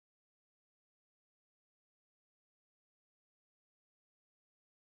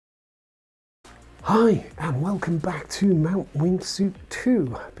Hi and welcome back to Mount Wingsuit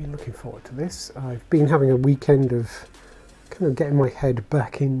 2. I've been looking forward to this. I've been having a weekend of kind of getting my head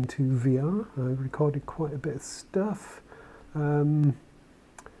back into VR. I've recorded quite a bit of stuff. Okay,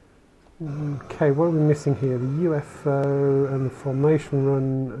 what are we missing here? The UFO and the formation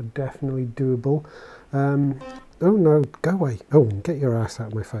run are definitely doable. Oh no, go away. Oh, get your ass out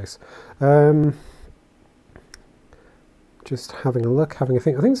of my face. Just having a look, having a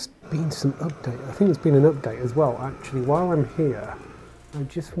think. I think it's been some update. I think it's been an update as well. Actually, while I'm here, I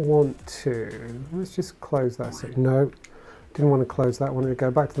just want to... Let's just close that. No, didn't want to close that. I wanted to go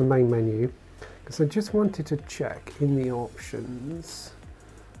back to the main menu. Because I just wanted to check in the options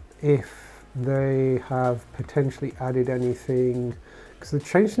if they have potentially added anything. Because they've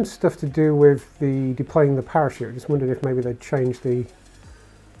changed some stuff to do with the deploying the parachute. I just wondered if maybe they'd changed the...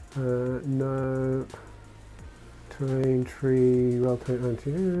 no... Terrain, tree, rotate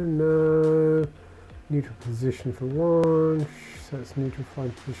anti, no. Neutral position for launch, so it's neutral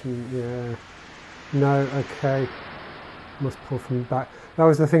flying position, yeah. No, okay. Must pull from back. That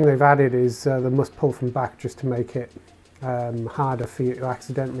was the thing they've added, is the must pull from back, just to make it harder for you to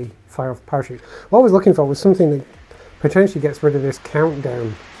accidentally fire off the parachute. What I was looking for was something that potentially gets rid of this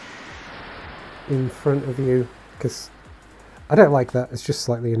countdown in front of you, because I don't like that, it's just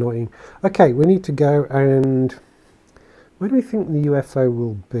slightly annoying. Okay, we need to go and... Where do we think the UFO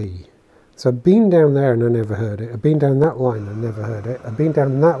will be? So I've been down there and I never heard it. I've been down that line and never heard it. I've been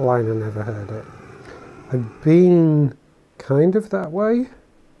down that line and never heard it. I've been kind of that way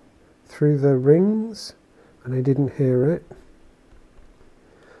through the rings and I didn't hear it.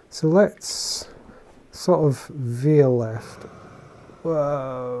 So let's sort of veer left.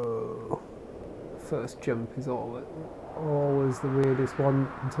 Whoa. First jump is always the weirdest one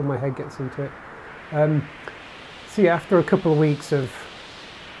until my head gets into it. See, after a couple of weeks of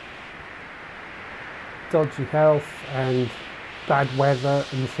dodgy health and bad weather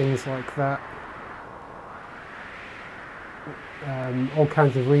and things like that, all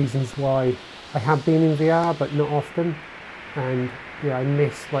kinds of reasons why I have been in VR but not often, and yeah, I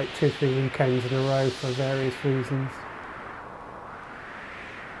missed like 2-3 weekends in a row for various reasons.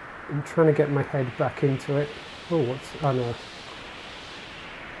 I'm trying to get my head back into it. Oh, oh no.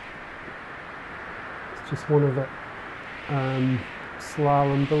 It's just one of the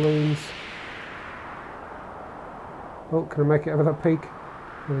slalom balloons. Oh, can I make it over that peak?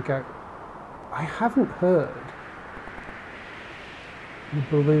 There we go. I haven't heard the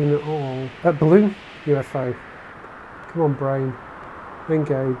balloon at all. Balloon? UFO. Come on, brain.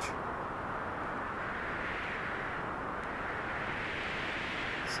 Engage.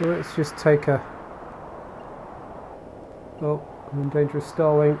 So let's just take a... Oh, I'm in danger of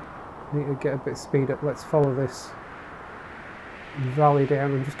stalling. Need to get a bit of speed up. Let's follow this valley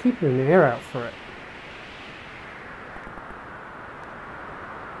down and just keep an ear out for it.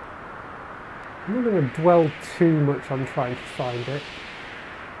 I'm not going to dwell too much on trying to find it,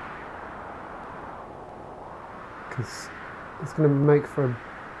 because it's going to make for a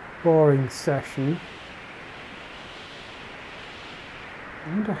boring session. I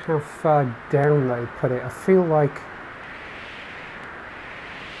wonder how far down they put it. I feel like...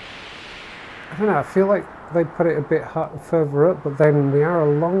 I don't know, I feel like they put it a bit further up, but then we are a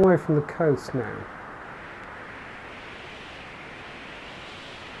long way from the coast now.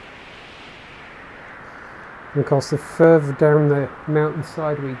 And of course, the further down the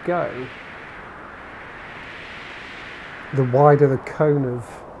mountainside we go, the wider the cone of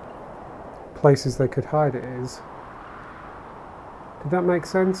places they could hide it is. Did that make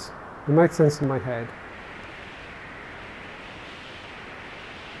sense? It made sense in my head.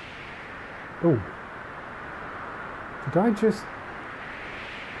 Oh. Did I just...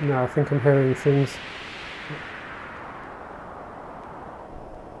 No, I think I'm hearing things.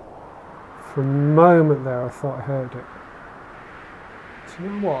 For a moment there I thought I heard it. Do you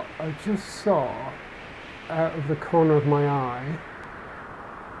know what? I just saw out of the corner of my eye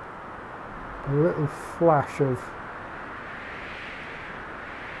a little flash of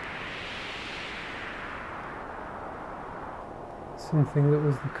something that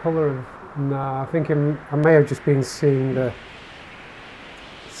was the colour of... Nah, I think I may have just been seeing the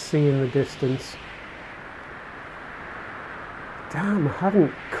sea in the distance. Damn, I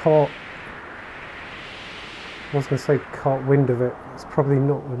haven't caught... I was going to say caught wind of it. It's probably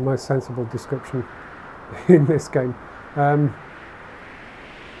not the most sensible description in this game.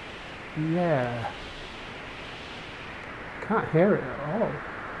 Yeah. Can't hear it at all.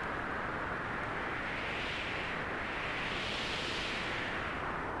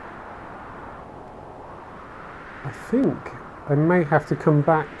 I think I may have to come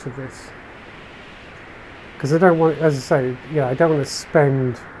back to this because I don't want, as I say, yeah, I don't want to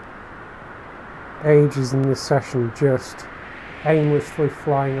spend ages in this session just aimlessly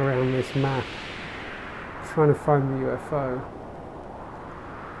flying around this map trying to find the UFO.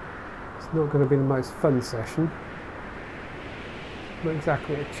 It's not going to be the most fun session. Not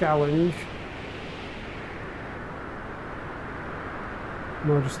exactly a challenge.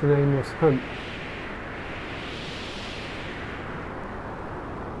 More just an aimless hunt.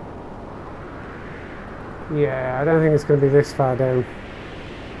 Yeah, I don't think it's going to be this far down.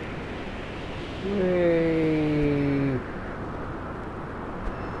 Whee!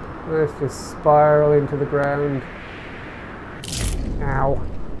 Let's just spiral into the ground. Ow.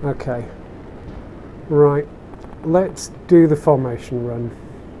 Okay. Right. Let's do the formation run.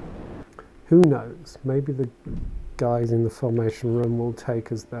 Who knows? Maybe the guys in the formation run will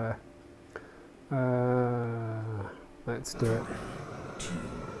take us there. Let's do it.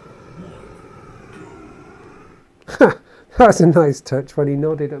 That's a nice touch when he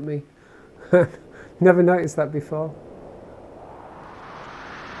nodded at me. Never noticed that before.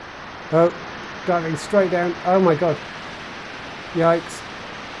 Oh, diving straight down. Oh my god. Yikes.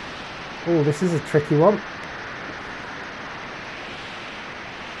 Oh, this is a tricky one.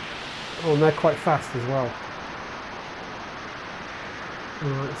 Oh, and they're quite fast as well.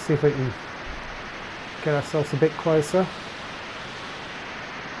 Alright, let's see if we can get ourselves a bit closer.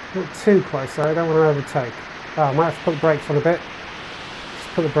 Not too close though, I don't want to overtake. Oh, I might have to put the brakes on a bit. Just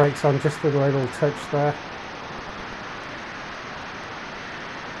put the brakes on just with a little touch there.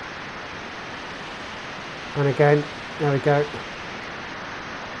 And again, there we go.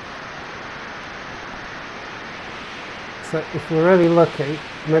 So if we're really lucky,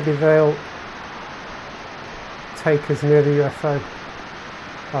 maybe they'll take us near the UFO.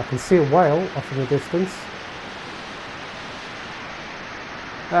 Oh, I can see a whale off in the distance.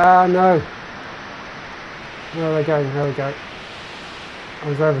 Ah, no. Where are they going? There we go. I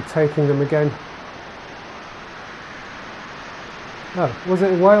was overtaking them again. Oh, was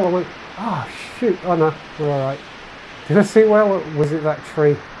it a whale? I went, oh shoot, oh no, we're alright. Did I see a whale or was it that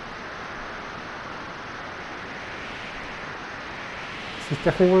tree? This is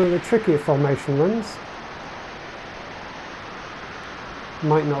definitely one of the trickier formation runs.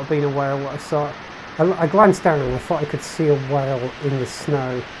 Might not have been a whale what I saw. I glanced down and I thought I could see a whale in the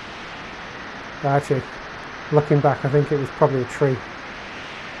snow. But actually, looking back, I think it was probably a tree.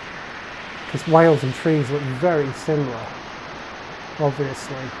 Because whales and trees look very similar,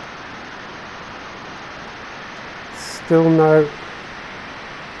 obviously. Still no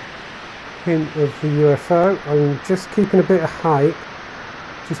hint of the UFO. I'm just keeping a bit of height,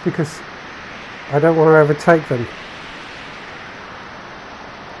 just because I don't want to overtake them.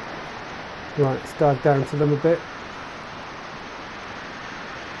 Right, let's dive down to them a bit.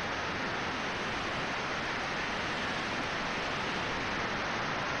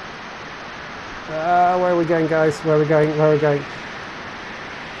 Where are we going, guys? Where are we going? Where are we going?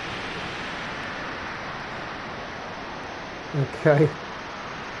 Okay.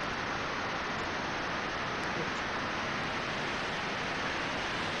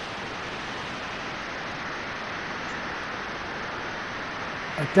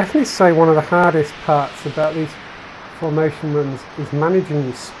 I'd definitely say one of the hardest parts about these formation runs is managing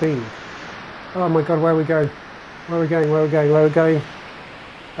your speed. Oh my god, where are we going? Where are we going? Where are we going? Where are we going?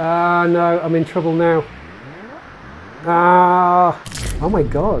 Ah, no, I'm in trouble now. Ah, oh my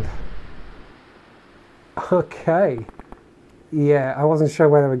god. Okay. Yeah, I wasn't sure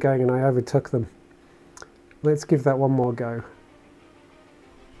where they were going and I overtook them. Let's give that one more go.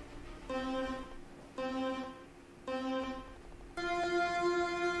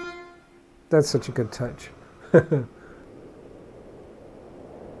 That's such a good touch.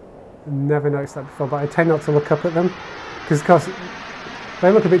 Never noticed that before, but I tend not to look up at them because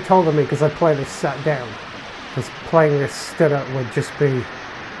they look a bit taller than me because I play this sat down. Because playing this stood up would just be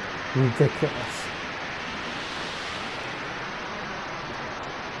ridiculous.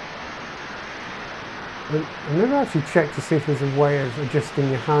 I never actually checked to see if there's a way of adjusting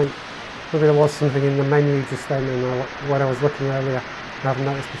your height. Maybe there was something in the menu just then and when I was looking earlier. I haven't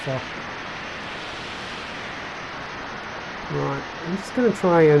noticed before. Right, I'm just going to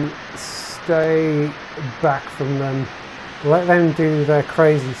try and stay back from them, let them do their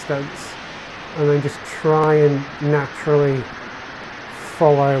crazy stunts, and then just try and naturally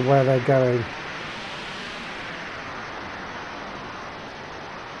follow where they're going.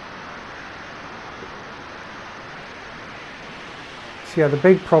 So yeah, the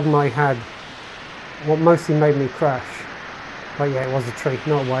big problem I had, what mostly made me crash, but yeah, it was a tree,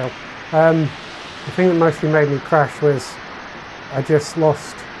 not a whale. The thing that mostly made me crash was I just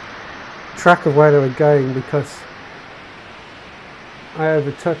lost track of where they were going because I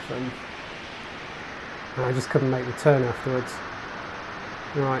overtook them and I just couldn't make the turn afterwards.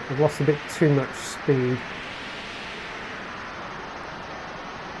 Right, I've lost a bit too much speed.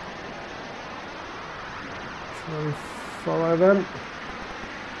 Try and follow them.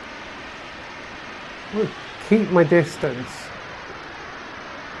 I want to keep my distance,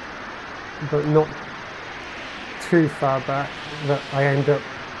 but not too far back that I end up...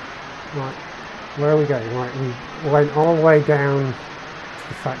 Right, where are we going? Right, we went all the way down to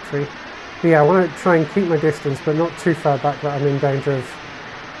the factory. But yeah, I want to try and keep my distance, but not too far back that I'm in danger of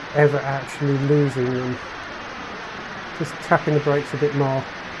ever actually losing them. Just tapping the brakes a bit more.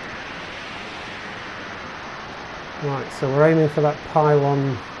 Right, so we're aiming for that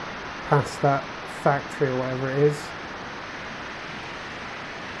pylon past that factory or whatever it is.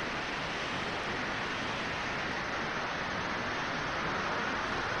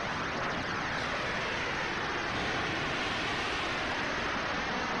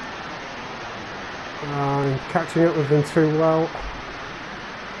 I'm catching up with them too well.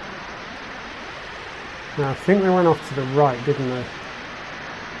 Now I think they went off to the right, didn't they?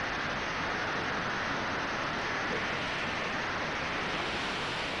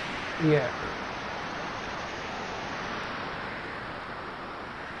 Yeah.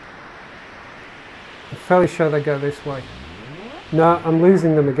 I'm fairly sure they go this way. No, I'm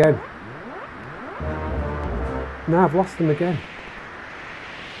losing them again. No, I've lost them again.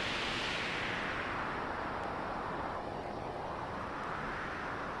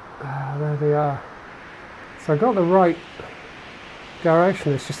 There they are. So I got the right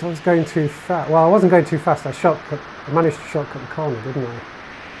direction, it's just I was going too fast. Well, I wasn't going too fast, I managed to shortcut the corner, didn't I?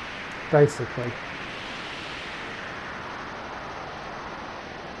 Basically.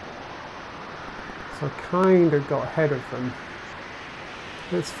 So I kind of got ahead of them.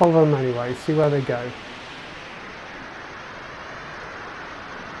 Let's follow them anyway, see where they go.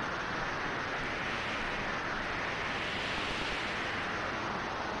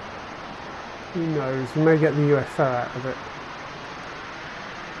 Who knows, we may get the UFO out of it.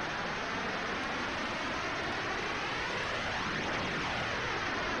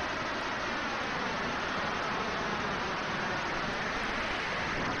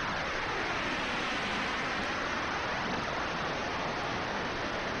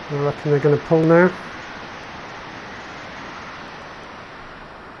 I reckon they're going to pull now.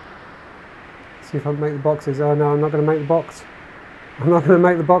 See if I can make the boxes. Oh no, I'm not going to make the box. I'm not going to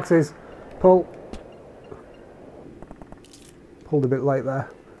make the boxes. Pull. Pulled a bit late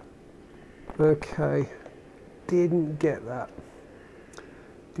there. Okay. Didn't get that.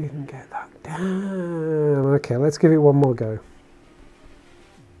 Didn't get that. Damn. Okay, let's give it one more go.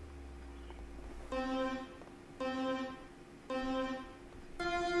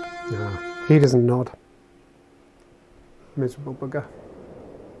 No, he doesn't nod. Miserable bugger.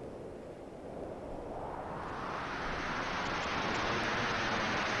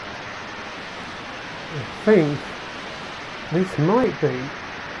 I think this might be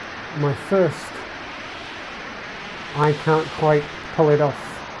my first I can't quite pull it off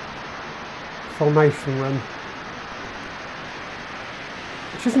formation run,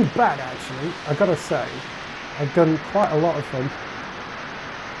 which isn't bad actually, I gotta say. I've done quite a lot of them.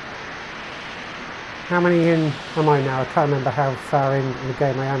 How many in am I now? I can't remember how far in the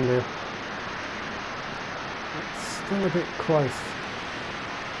game I am now. It's still a bit close.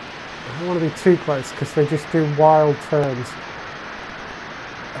 I don't want to be too close because they just do wild turns.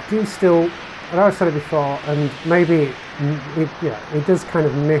 I do still, I know I've said it before, and maybe it does kind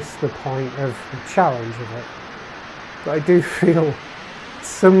of miss the point of the challenge of it. But I do feel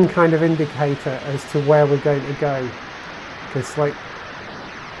some kind of indicator as to where we're going to go. Because like,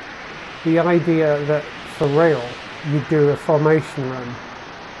 the idea that for real you do a formation run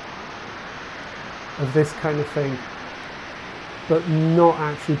of this kind of thing but not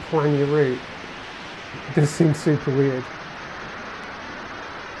actually plan your route does seem super weird.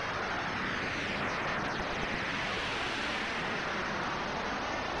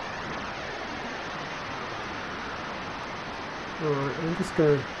 Alright, I'm just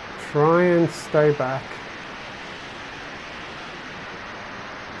going to try and stay back.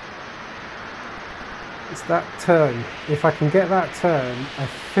 It's that turn. If I can get that turn, I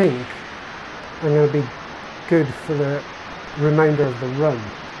think I'm going to be good for the remainder of the run.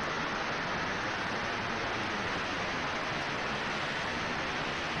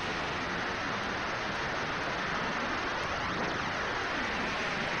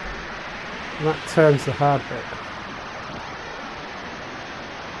 That turn's the hard bit.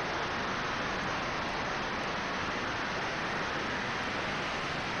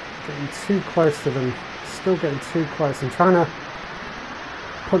 Getting too close to them. Still getting too close. I'm trying to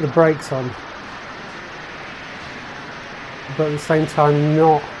put the brakes on, but at the same time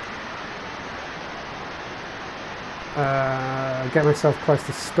not get myself close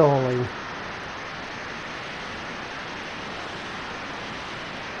to stalling.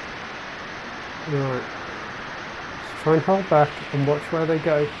 Right. Just try and hold back and watch where they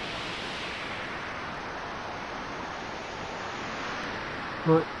go.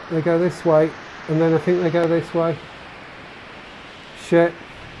 Right, they go this way, and then I think they go this way. Shit.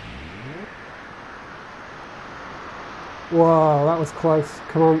 Whoa, that was close.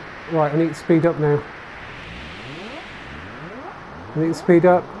 Come on. Right, I need to speed up now. I need to speed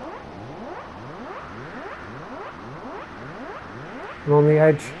up. I'm on the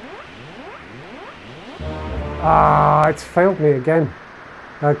edge. Ah, it's failed me again.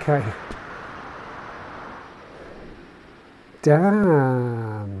 Okay.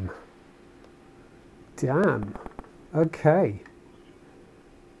 Damn. Damn. Okay.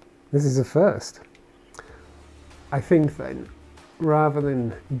 This is a first. I think then, rather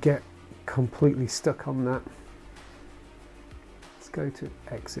than get completely stuck on that, let's go to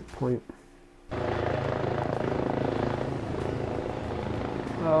exit point.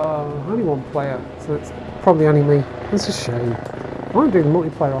 Only one player, so it's probably only me. That's a shame. I want to do the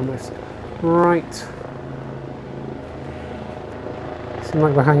multiplayer on this. Right. Seems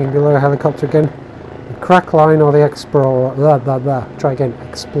like we're hanging below a helicopter again. The crack line or the explorer? Try again.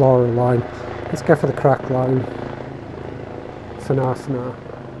 Explorer line. Let's go for the crack line. For now.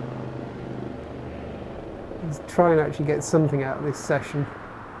 Let's try and actually get something out of this session,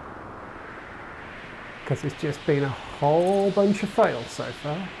 because it's just been a whole bunch of fails so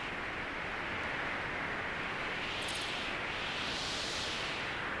far.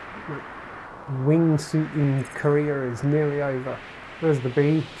 Wingsuiting career is nearly over. There's the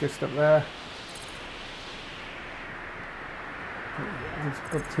B just up there.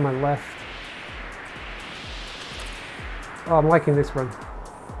 It's up to my left. Oh, I'm liking this run.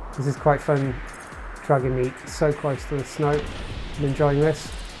 This is quite fun, dragging me so close to the snow. I'm enjoying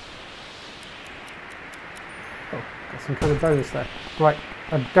this. Oh, got some kind of bonus there. Right,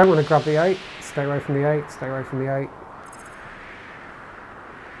 I don't want to grab the 8. Stay away from the 8, stay away from the 8.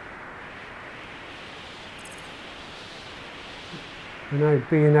 I know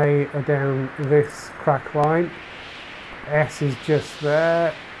B and A are down this crack line. S is just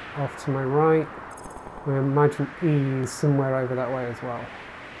there, off to my right. I imagine E is somewhere over that way as well.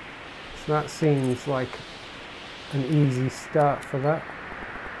 So that seems like an easy start for that.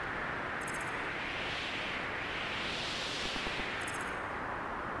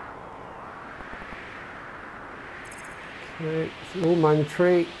 Okay, so mind the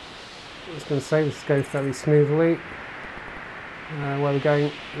tree. I was going to say this goes fairly smoothly. Where we're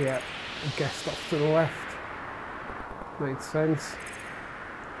going, yeah, I guessed off to the left. Made sense.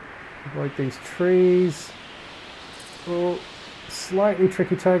 Avoid these trees. Oh, slightly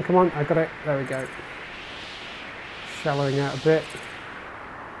tricky turn. Come on, I got it. There we go. Shallowing out a bit.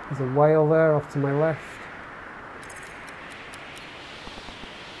 There's a whale there off to my left.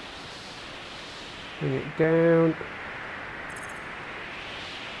 Bring it down.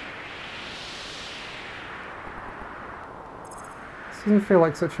 This doesn't feel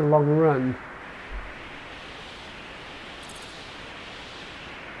like such a long run.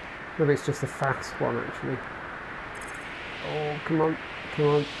 Maybe it's just a fast one actually. Oh, come on, come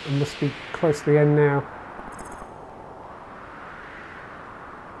on. I must be close to the end now.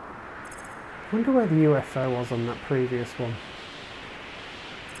 I wonder where the UFO was on that previous one.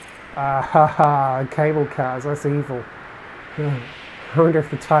 Ah ha ha, cable cars, that's evil. I wonder if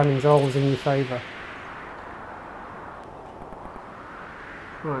the timing's always in your favour.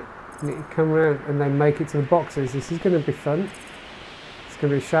 Right, need to come around and then make it to the boxes. This is going to be fun. It's going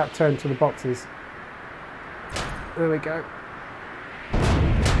to be a sharp turn to the boxes. There we go.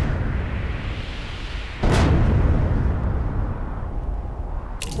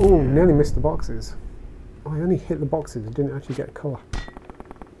 Oh, nearly missed the boxes. Oh, I only hit the boxes. I didn't actually get a colour.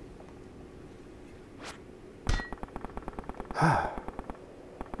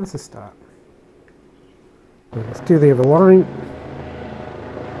 That's a start. Right, let's do the other line.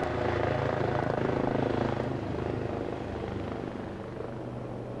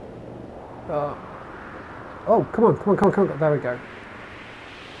 Oh, come on, come on, come on, come on. There we go.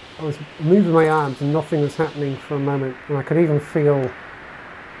 I was moving my arms and nothing was happening for a moment, and I could even feel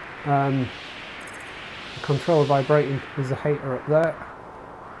the controller vibrating. There's a hater up there,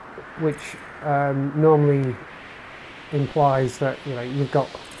 which normally implies that, you know, you've got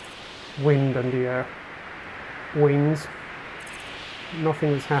wind under your wings.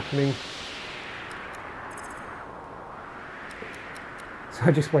 Nothing was happening. So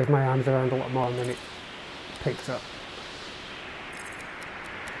I just wave my arms around a lot more and then it picks up.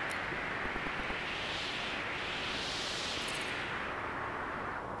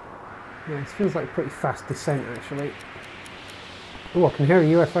 Yeah, it feels like a pretty fast descent actually. Oh, I can hear a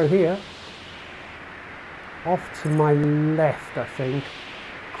UFO here. Off to my left, I think.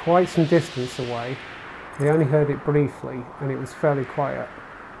 Quite some distance away. We only heard it briefly and it was fairly quiet.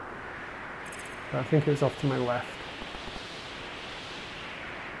 But I think it was off to my left.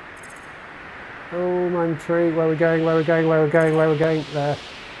 Oh, man tree, where are we going, where are we going, where are we going, where are we going? There.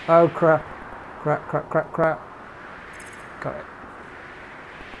 Oh crap. Crap, crap, crap, crap. Got it.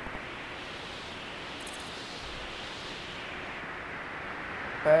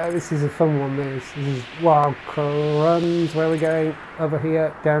 This is a fun one, this is wild crumbs. Where are we going? Over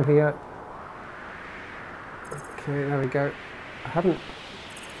here, down here. Okay, there we go. I haven't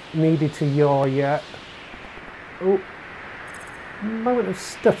needed to yaw yet. Oh, moment of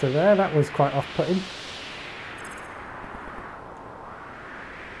stutter there, that was quite off-putting.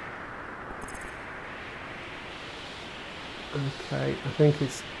 Okay, I think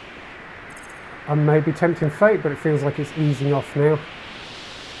it's... I may be tempting fate, but it feels like it's easing off now.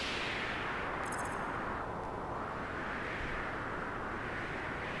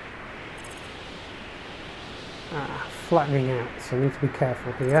 Flattening out, so I need to be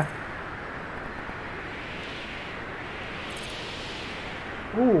careful here.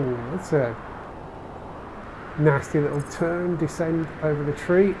 Oh, that's a nasty little turn, descend over the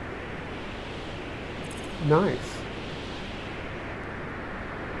tree. Nice.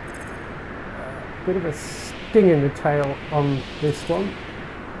 Bit of a sting in the tail on this one.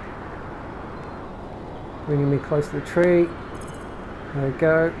 Bringing me close to the tree. There we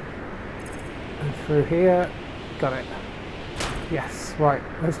go. And through here. Got it. Yes, right,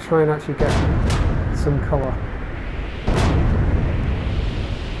 let's try and actually get some colour.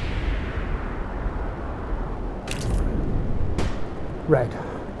 Red.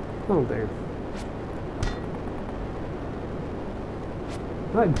 That'll do.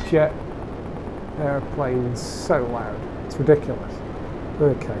 That jet airplane's so loud. It's ridiculous.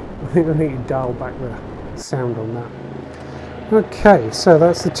 Okay, I think I need to dial back the sound on that. Okay, so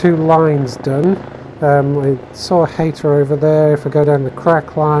that's the two lines done. I saw a hater over there. If I go down the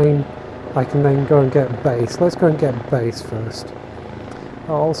crack line, I can then go and get base. Let's go and get base first.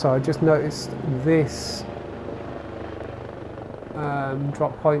 Oh, also, I just noticed this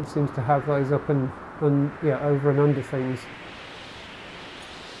drop point seems to have those up and yeah, over and under things.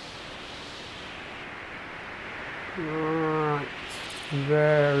 Right,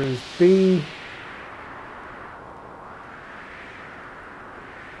 there is B.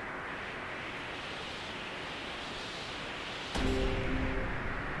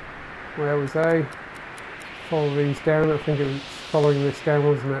 Where was A? Follow these down. I think it was following this down,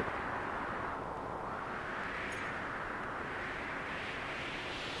 wasn't it?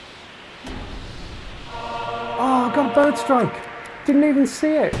 Oh, I got a bird strike! Didn't even see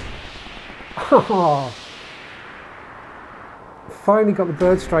it! Oh. Finally got the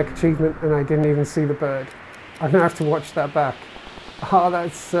bird strike achievement and I didn't even see the bird. I'm gonna have to watch that back. Oh,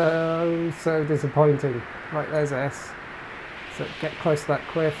 that's so disappointing. Right, there's S. So get close to that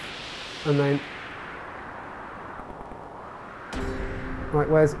cliff. And then, right,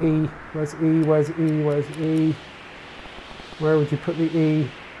 where's E? Where's E? Where's E? Where's E? Where would you put the E?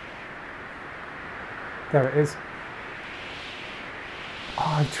 There it is.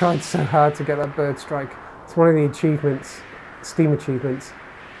 Oh, I've tried so hard to get that bird strike. It's one of the achievements, Steam achievements,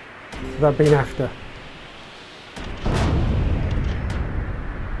 that I've been after.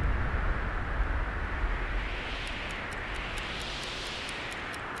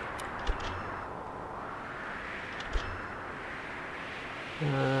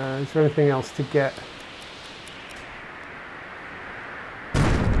 Is there anything else to get?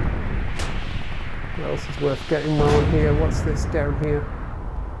 What else is worth getting while I'm here? What's this down here?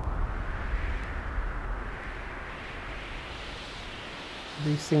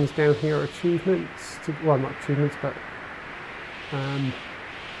 These things down here are achievements. Well, not achievements, but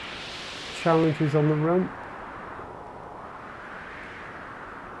challenges on the run.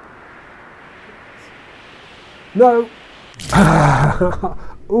 No!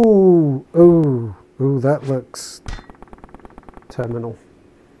 Ooh, ooh, ooh, that looks terminal.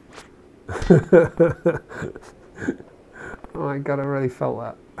 Oh my god, I really felt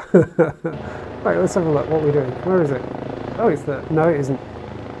that. Right, let's have a look. What are we doing? Where is it? Oh, it's there. No, it isn't.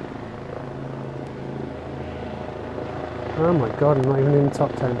 Oh my god, I'm not even in the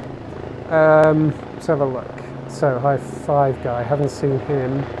top 10. Let's have a look. So high five guy, haven't seen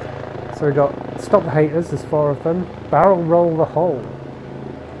him. So we got stop the haters, there's 4 of them. Barrel roll the hole.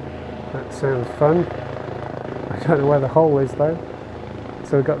 That sounds fun. I don't know where the hole is though.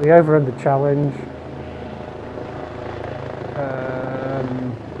 So we've got the over-under challenge.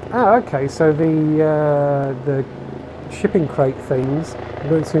 Okay, so the shipping crate things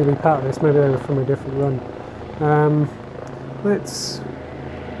don't seem to be part of this. Maybe they were from a different run. Let's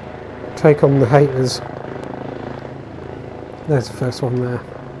take on the haters. There's the first one there.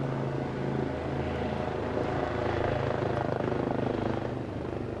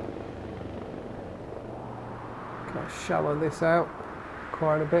 Gotta shallow this out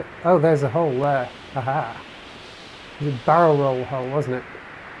quite a bit. Oh, there's a hole there. Aha. It was a barrel roll hole, wasn't it?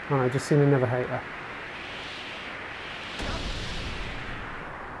 Oh, I just seen another hater.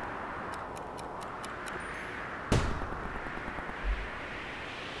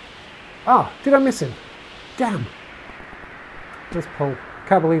 Ah, did I miss him? Damn. Let's pull.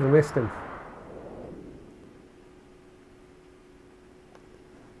 Can't believe I missed him.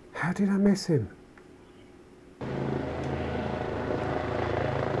 How did I miss him?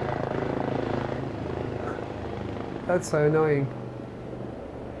 That's so annoying.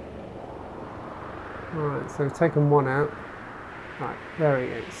 Alright, so we've taken one out. Right, there he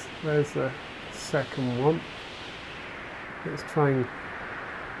is. There's the second one. Let's try and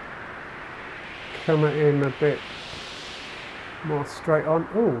come at him a bit more straight on.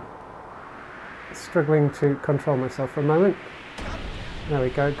 Ooh, struggling to control myself for a moment. There we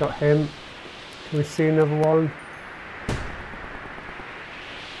go, got him. Can we see another one?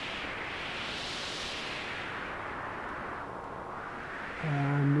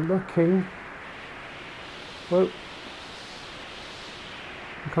 I'm looking. Whoa.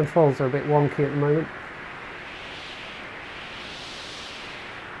 The controls are a bit wonky at the moment.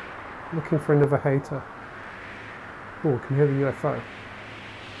 Looking for another hater. Oh, can hear the UFO.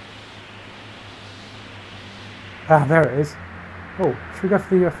 Ah, there it is. Oh, should we go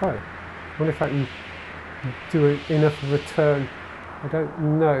for the UFO? I wonder if I can do enough of a turn. I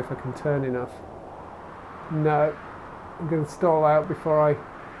don't know if I can turn enough. No. I'm going to stall out before I...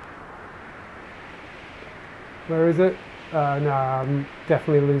 Where is it? No, I'm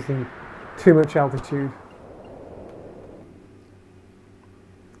definitely losing too much altitude.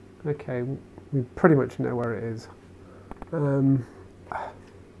 Okay, we pretty much know where it is.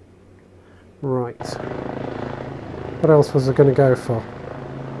 Right. What else was I going to go for?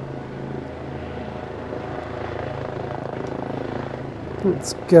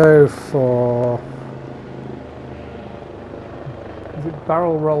 Let's go for... Is it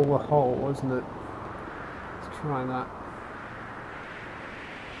barrel roll the hole, wasn't it? Let's try that.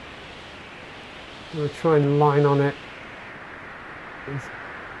 I'm going to try and line on it. Let's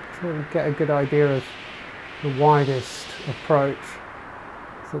try and get a good idea of the widest approach.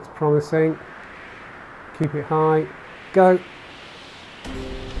 So it's promising. Keep it high. Go.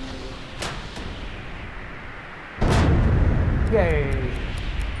 Yay!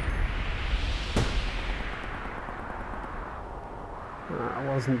 That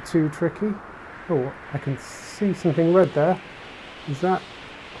wasn't too tricky. Oh, I can see something red there. Is that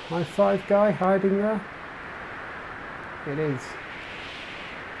high five guy hiding there? It is.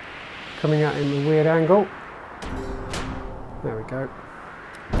 Coming out in a weird angle. There we go.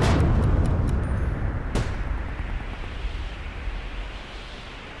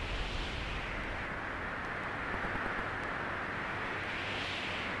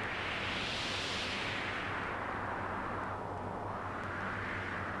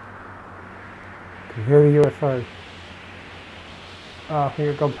 Can hear the UFO. Oh, I think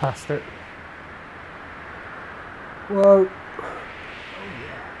I've gone past it. Whoa.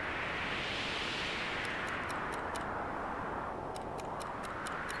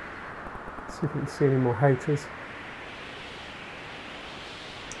 See if we can see any more haters.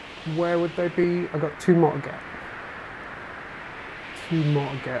 Where would they be? I've got 2 more to get. 2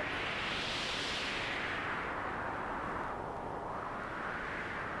 more to get.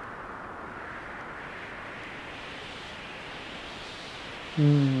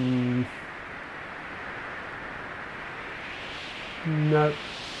 No.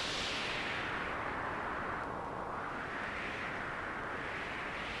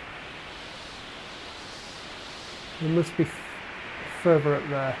 It must be further up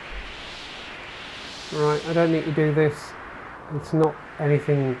there. Right, I don't need to do this. It's not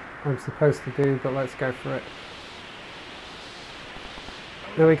anything I'm supposed to do, but let's go for it.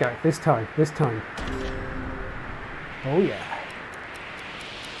 There we go, this time. Oh yeah.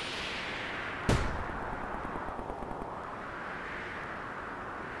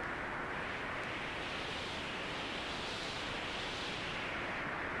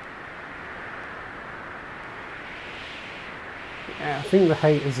 I think the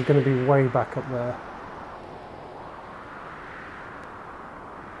haters are going to be way back up there.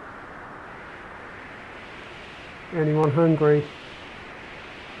 Anyone hungry?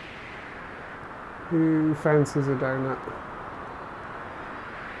 Who fancies a donut?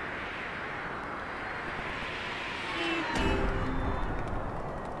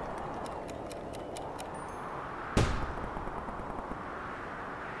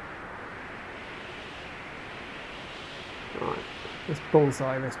 Right, let's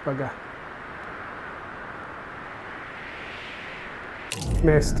bullseye this bugger.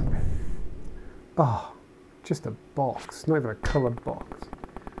 Missed. Oh, just a box, not even a coloured box.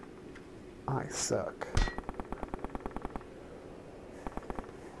 I suck.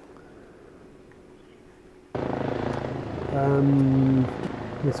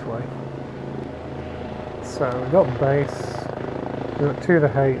 This way. So we've got base, we've got two of the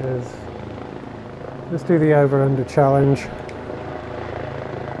haters. Let's do the over-under challenge.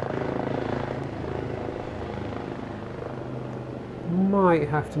 Might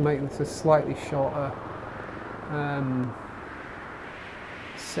have to make this a slightly shorter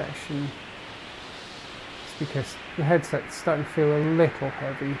session. It's because the headset's starting to feel a little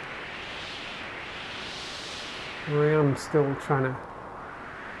heavy. I am still trying to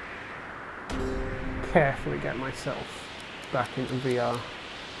carefully get myself back into VR.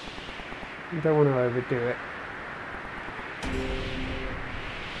 I don't want to overdo it.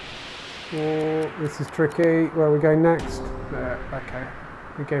 Oh, this is tricky. Where are we going next? Okay,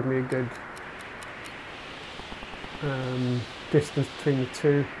 it gave me a good distance between the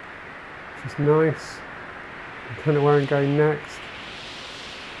two, which is nice. I don't know where I'm going next.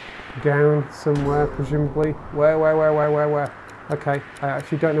 Down somewhere, presumably. Where? Okay, I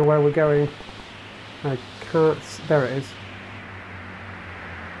actually don't know where we're going. I can't. There it is.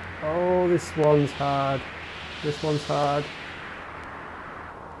 Oh, this one's hard. This one's hard.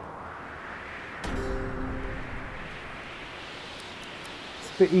 It's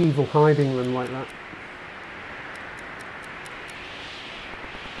a bit evil hiding them like that.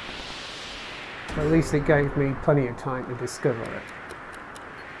 At least it gave me plenty of time to discover it.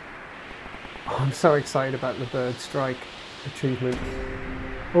 Oh, I'm so excited about the bird strike achievement.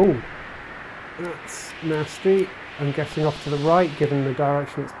 Oh, that's nasty. I'm guessing off to the right, given the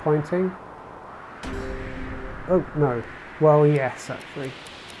direction it's pointing. Oh, no. Well, yes, actually.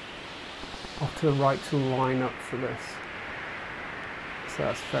 Off to the right to line up for this. So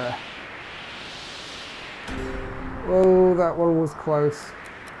that's fair. Oh, that one was close.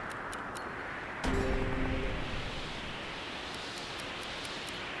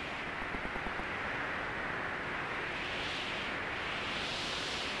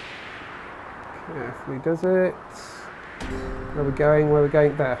 Carefully does it. Where are we going? Where are we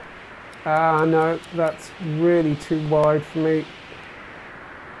going? There. Ah, no, that's really too wide for me.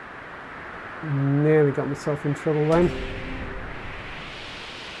 Nearly got myself in trouble then.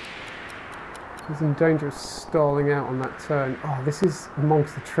 I was in danger of stalling out on that turn. Oh, this is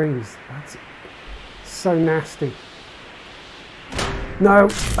amongst the trees. That's so nasty. No!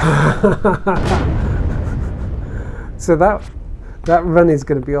 So that run is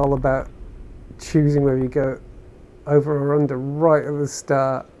going to be all about choosing whether you go over or under right at the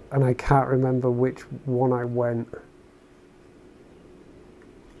start, and I can't remember which one I went.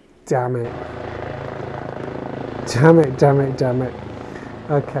 Damn it. Damn it, damn it, damn it.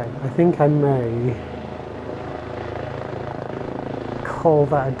 Okay, I think I may call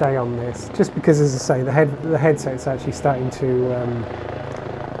that a day on this, just because, as I say, the headset's actually starting to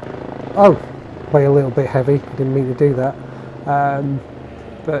weigh a little bit heavy. I didn't mean to do that.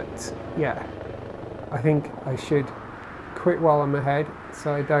 But yeah, I think I should quit while I'm ahead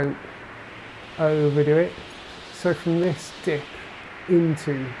so I don't overdo it. So from this dip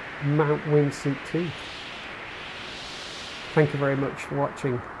into Mount Wingsuit 2. Thank you very much for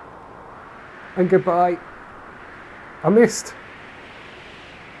watching, and goodbye. I missed.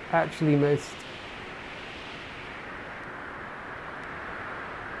 Actually missed.